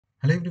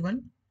Hello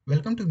everyone,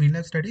 welcome to Main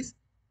Life Studies.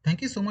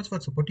 Thank you so much for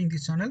supporting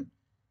this channel.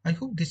 I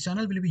hope this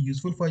channel will be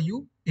useful for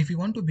you if you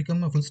want to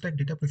become a full stack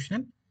data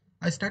professional.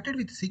 I started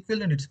with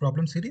SQL and its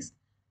problem series.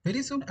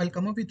 Very soon I'll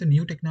come up with a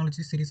new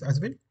technology series as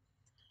well.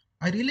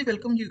 I really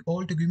welcome you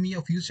all to give me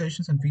a few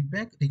suggestions and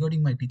feedback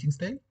regarding my teaching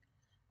style.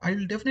 I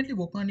will definitely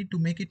work on it to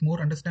make it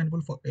more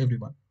understandable for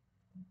everyone.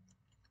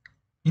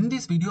 In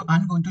this video,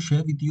 I'm going to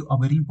share with you a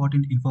very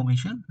important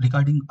information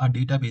regarding a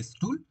database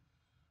tool.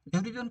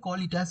 Everyone call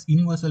it as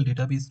universal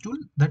database tool,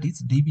 that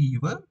is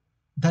DBeaver.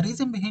 The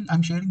reason behind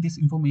I'm sharing this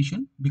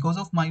information because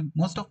of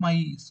most of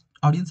my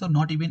audience are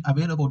not even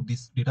aware about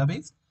this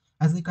database.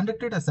 As I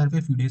conducted a survey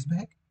a few days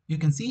back, you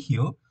can see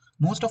here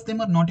most of them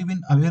are not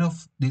even aware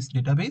of this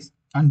database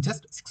and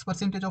just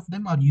 6% of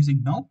them are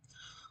using now.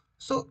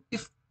 So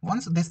if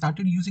once they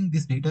started using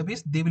this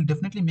database, they will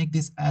definitely make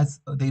this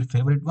as their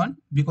favorite one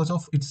because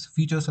of its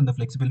features and the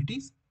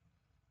flexibilities.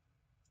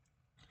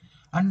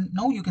 And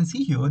now you can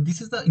see here,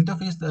 this is the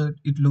interface that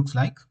it looks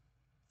like.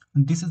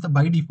 And this is the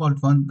by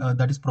default one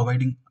that is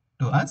providing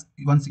to us.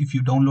 Once if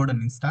you download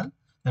and install,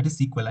 that is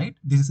SQLite.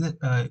 This is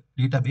a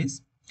database.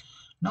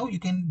 Now you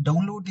can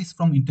download this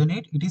from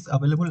internet. It is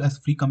available as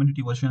free,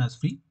 community version as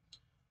free.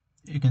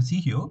 You can see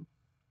here,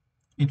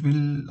 it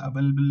will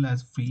available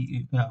as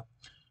free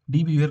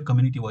DBeaver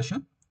community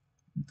version.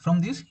 From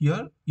this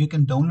here, you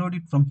can download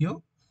it from here.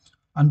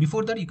 And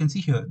before that, you can see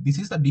here, this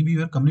is the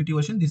DBeaver community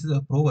version. This is a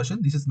pro version.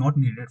 This is not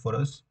needed for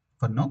us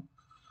for now.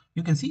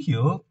 You can see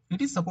here,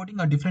 it is supporting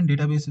a different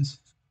databases.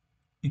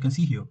 You can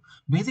see here,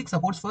 basic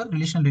supports for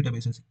relational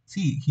databases.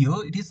 See here,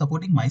 it is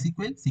supporting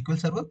MySQL, SQL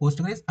Server,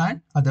 Postgres, and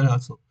other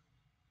also.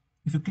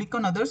 If you click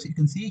on others, you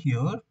can see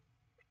here,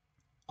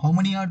 how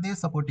many are they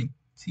supporting?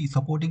 See,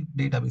 supporting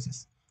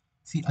databases.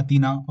 See,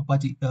 Athena,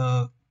 Apache,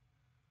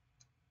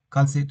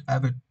 Calcit,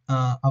 Avid,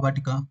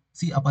 Avatica,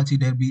 see Apache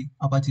Derby,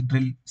 Apache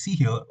Drill. See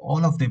here,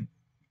 all of them.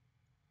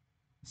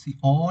 See,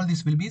 all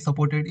this will be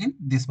supported in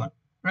this one,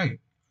 right?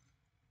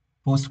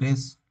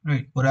 Postgres,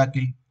 right?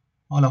 Oracle,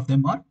 all of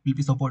them will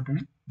be supported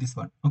in this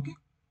one. Okay.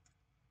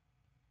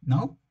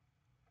 Now,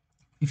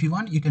 if you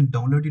want, you can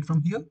download it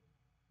from here.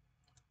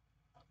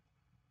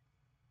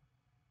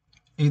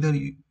 Either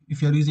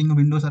if you are using a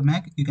Windows or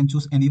Mac, you can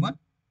choose any one.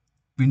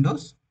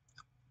 Windows,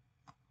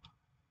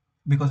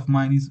 because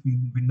mine is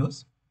in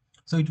Windows.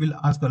 So it will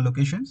ask for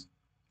locations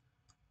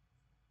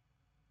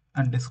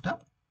and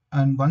desktop.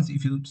 And once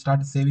if you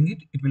start saving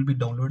it, it will be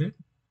downloaded.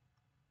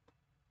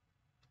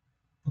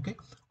 Okay.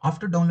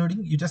 After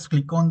downloading, you just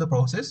click on the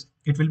process.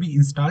 It will be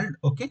installed.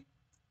 Okay.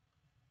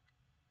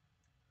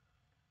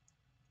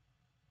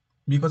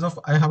 Because of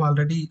I have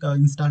already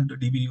installed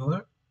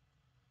DBeaver,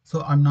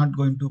 so I'm not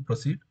going to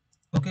proceed.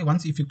 Okay.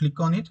 Once if you click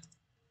on it,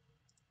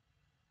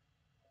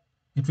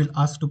 it will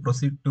ask to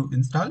proceed to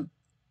install.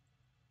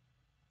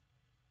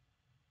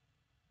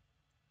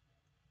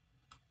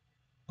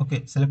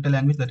 Okay, select a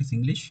language, that is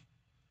English.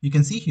 You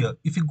can see here,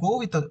 if you go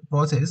with the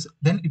process,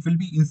 then it will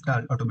be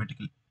installed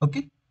automatically.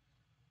 Okay.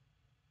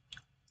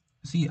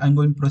 See, I'm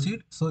going to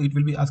proceed. So it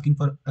will be asking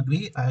for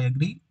agree. I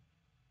agree.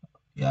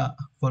 Yeah,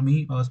 for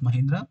me was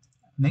Mahindra.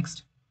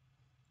 Next.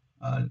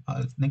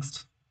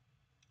 Next.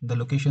 The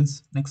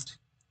locations. Next.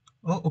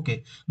 Oh,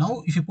 okay.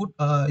 Now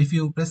if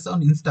you press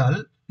on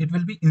install, it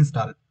will be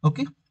installed.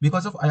 Okay.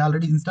 Because of I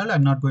already installed,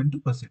 I'm not going to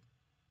proceed.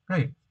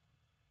 Right.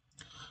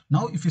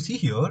 Now if you see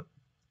here,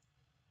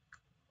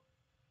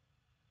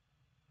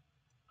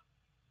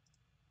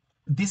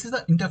 this is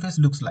the interface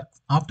looks like.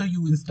 After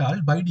you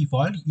install, by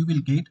default, you will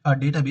get a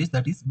database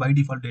that is by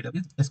default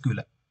database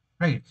SQLite,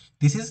 right?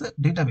 This is a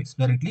database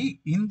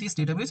directly. In this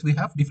database, we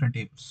have different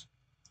tables.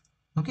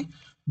 Okay,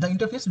 the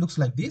interface looks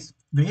like this,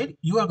 where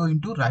you are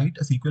going to write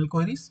a SQL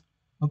queries.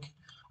 Okay,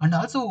 and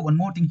also one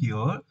more thing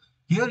here.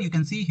 Here you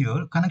can see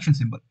here connection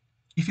symbol.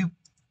 If you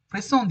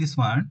press on this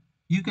one,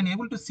 you can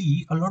able to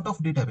see a lot of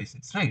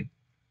databases, right?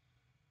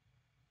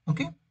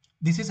 Okay,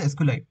 this is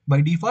SQLite.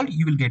 By default,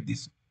 you will get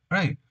this,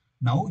 right?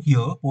 Now here,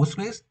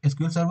 Postgres,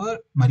 SQL Server,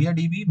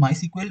 MariaDB,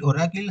 MySQL,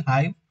 Oracle,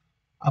 Hive,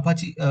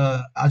 Apache,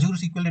 Azure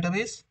SQL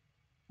Database.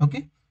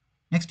 Okay.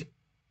 Next,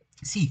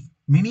 see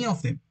many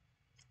of them.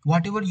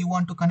 Whatever you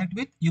want to connect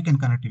with, you can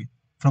connect with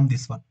from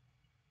this one.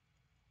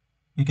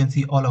 You can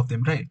see all of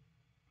them, right?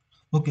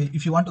 Okay.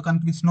 If you want to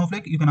connect with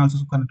Snowflake, you can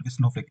also connect with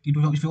Snowflake.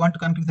 If you want to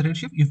connect with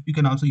Redshift, you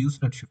can also use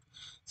Redshift.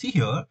 See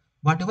here,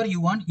 whatever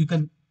you want, you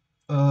can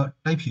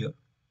type here.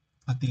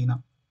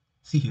 Athena.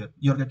 See here,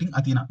 you're getting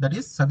Athena. That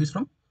is service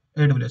from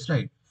AWS,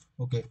 right?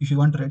 Okay. If you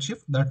want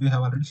Redshift, that we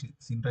have already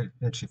seen, right?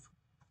 Redshift.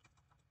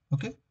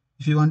 Okay.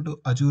 If you want to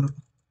Azure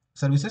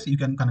services, you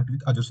can connect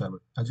with Azure Server,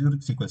 Azure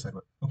SQL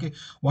Server. Okay.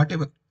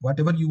 Whatever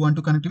you want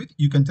to connect with,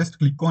 you can just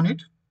click on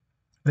it,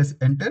 press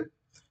enter.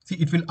 See,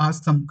 it will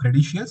ask some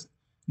credentials.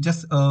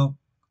 Just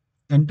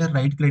enter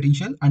right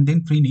credential and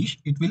then finish.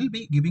 It will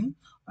be giving.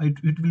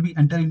 It will be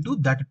enter into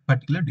that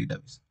particular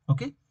database.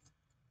 Okay.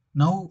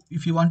 Now,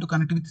 if you want to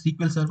connect with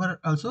SQL Server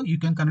also, you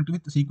can connect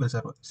with SQL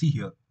Server. See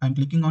here, I'm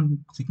clicking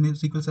on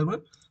SQL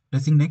Server,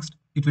 pressing next.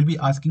 It will be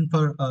asking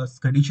for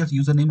credentials,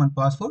 username and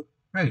password.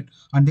 right?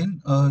 And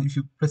then if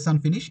you press on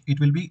finish, it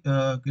will be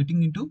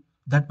getting into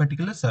that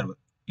particular server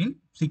in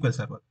SQL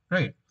Server,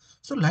 right?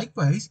 So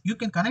likewise, you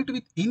can connect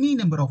with any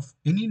number of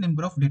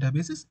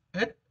databases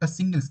at a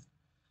single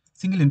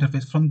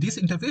interface. From this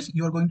interface,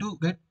 you are going to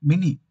get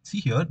many. See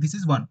here, this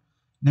is one.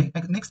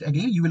 Next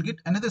again, you will get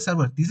another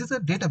server. This is a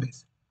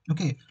database.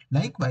 Okay.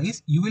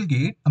 Likewise, you will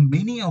get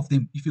many of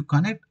them. If you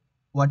connect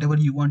whatever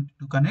you want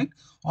to connect,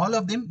 all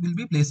of them will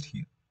be placed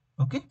here.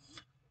 Okay.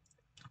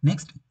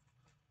 Next,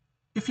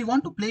 if you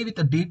want to play with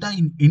the data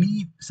in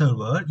any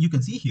server, you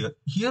can see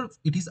here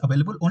it is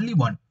available only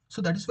one,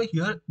 so that is why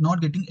here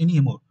not getting any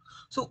more.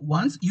 So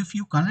once if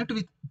you connect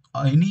with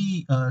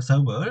any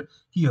server,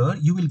 here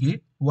you will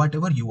get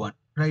whatever you want,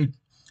 right?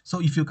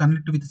 So if you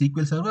connect with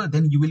SQL Server,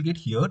 then you will get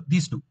here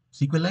these two,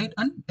 SQLite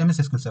and MS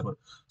SQL Server.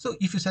 So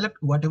if you select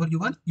whatever you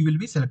want, you will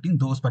be selecting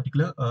those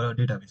particular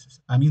databases,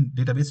 I mean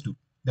database two,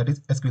 that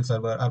is SQL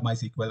Server or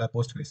MySQL or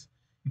Postgres.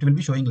 It will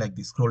be showing like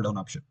this scroll down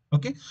option.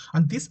 Okay.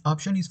 And this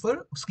option is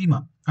for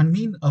schema, and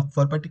mean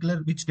for particular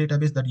which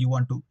database that you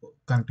want to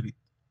connect with,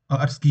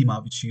 or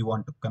schema which you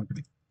want to connect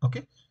with.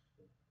 Okay.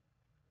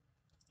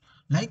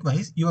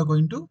 Likewise, you are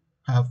going to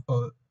have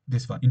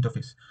this one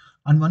interface.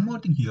 And one more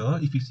thing here,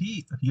 if you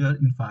see here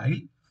in file,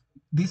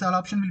 this all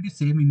option will be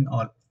same in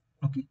all.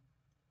 Okay.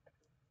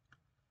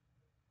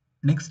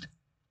 Next,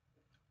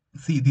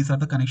 see, these are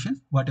the connections.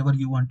 Whatever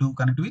you want to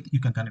connect with, you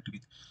can connect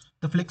with.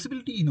 The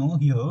flexibility,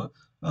 here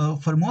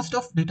for most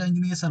of data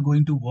engineers are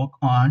going to work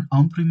on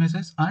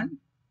premises and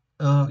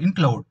in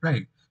cloud,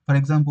 right? For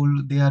example,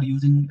 they are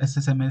using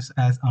SSMS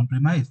as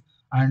on-premise,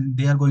 and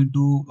they are going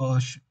to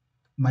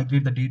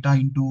migrate the data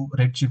into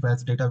Redshift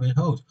as data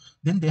warehouse.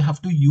 Then they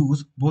have to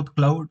use both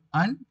cloud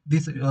and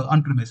this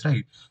on-premise,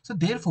 right? So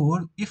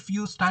therefore, if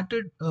you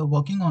started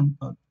working on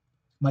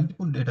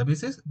multiple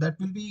databases, that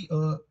will be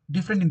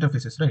different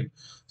interfaces, right?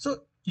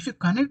 So if you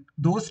connect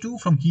those two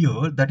from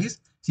here, that is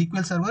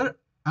SQL Server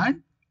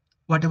and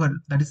whatever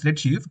that is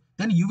Redshift,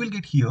 then you will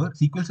get here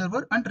SQL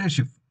Server and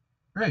Redshift,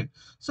 right?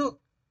 So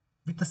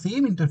with the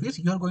same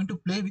interface, you are going to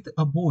play with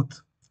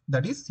both,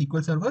 that is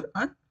SQL Server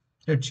and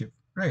Redshift,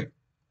 right?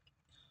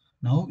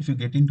 Now, if you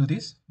get into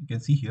this, you can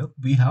see here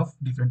we have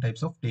different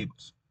types of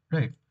tables,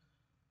 right?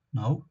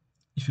 Now,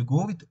 if you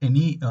go with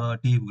any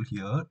table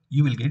here,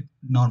 you will get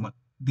normal.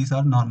 These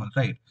are normal,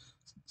 right?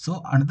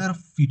 So another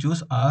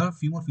features are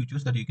few more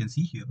features that you can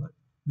see here.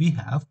 We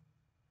have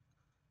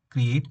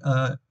create.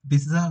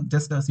 This is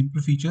just a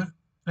simple feature,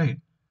 right?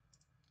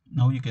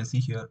 Now you can see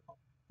here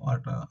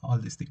what all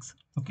these things.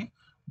 Okay.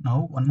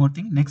 Now one more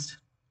thing. Next,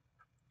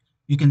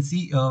 you can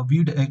see a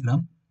view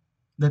diagram,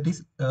 that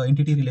is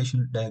entity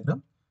relation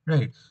diagram,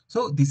 right?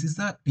 So this is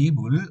a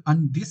table,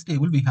 and this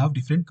table we have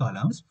different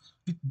columns.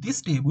 With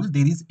this table,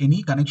 there is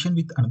any connection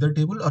with another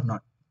table or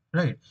not,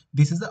 right?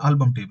 This is the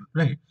album table,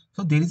 right?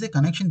 So there is a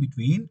connection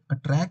between a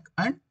track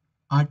and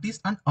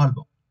artist and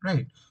album,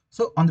 right?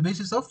 So on the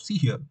basis of, see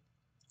here,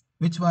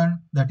 which one,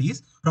 that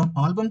is from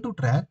album to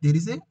track, there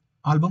is a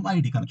album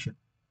ID connection.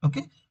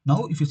 Okay.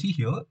 Now if you see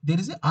here, there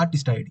is a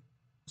artist ID,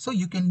 so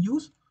you can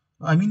use,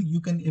 I mean, you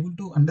can able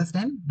to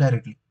understand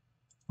directly.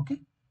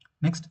 Okay.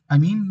 Next, I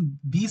mean,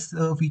 these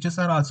features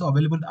are also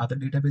available in other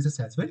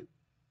databases as well.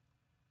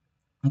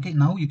 Okay.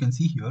 Now you can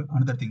see here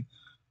another thing,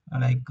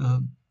 like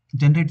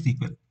generate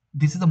SQL.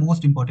 This is the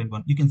most important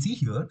one. You can see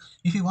here,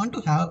 if you want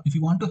to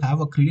have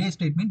a create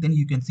statement, then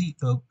you can see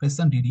press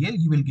on DDL,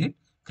 you will get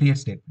create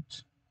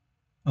statements.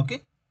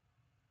 Okay.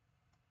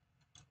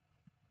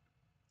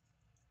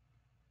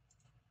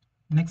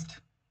 Next,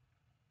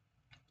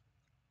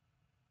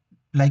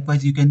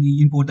 likewise, you can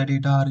import the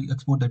data or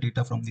export the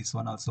data from this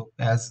one also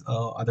as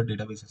other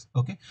databases.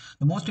 Okay.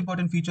 The most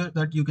important feature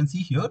that you can see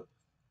here,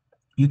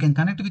 you can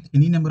connect with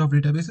any number of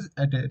databases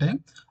at a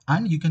time,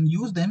 and you can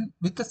use them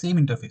with the same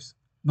interface,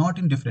 not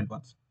in different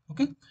ones.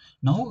 Okay.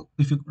 Now,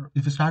 if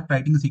you start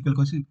writing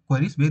SQL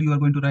queries, where you are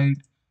going to write,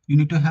 you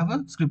need to have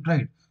a script,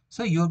 right?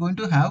 So you are going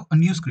to have a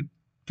new script.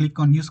 Click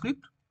on new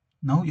script.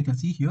 Now you can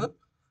see here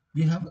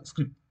we have a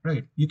script,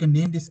 right? You can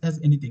name this as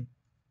anything.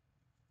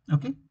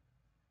 Okay.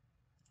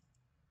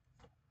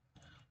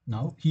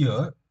 Now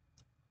here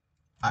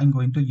I'm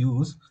going to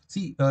use,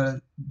 see,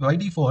 by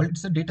default,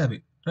 it's a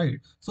database, right?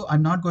 So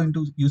I'm not going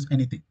to use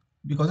anything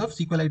because of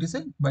SQLite is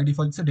by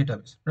default, it's a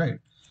database, right?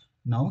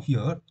 Now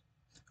here,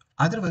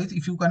 otherwise,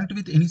 if you connect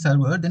with any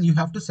server, then you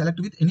have to select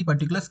with any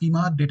particular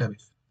schema or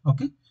database.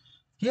 Okay.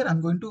 Here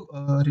I'm going to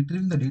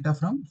retrieve the data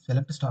from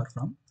select star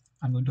from.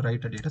 I'm going to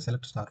write a data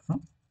select star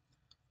from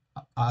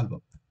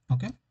album.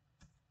 Okay.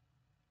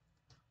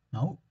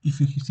 Now, if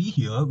you see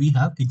here, we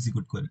have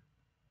execute query.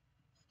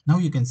 Now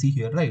you can see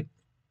here, right?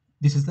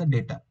 This is the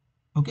data.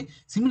 Okay.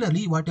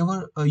 Similarly,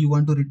 whatever you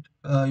want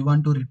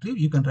to retrieve,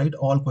 you can write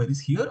all queries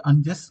here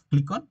and just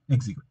click on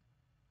execute.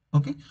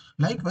 Okay.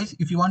 Likewise,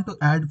 if you want to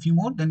add few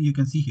more, then you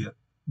can see here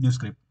new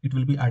script. It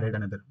will be added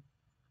another.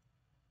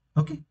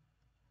 Okay.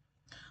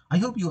 I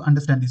hope you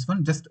understand this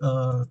one. Just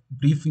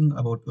briefing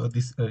about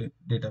this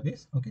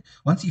database. Okay.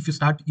 Once if you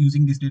start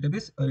using this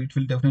database, it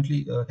will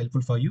definitely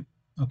helpful for you.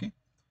 Okay.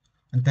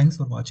 And thanks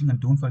for watching, and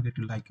don't forget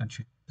to like and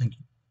share. Thank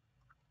you.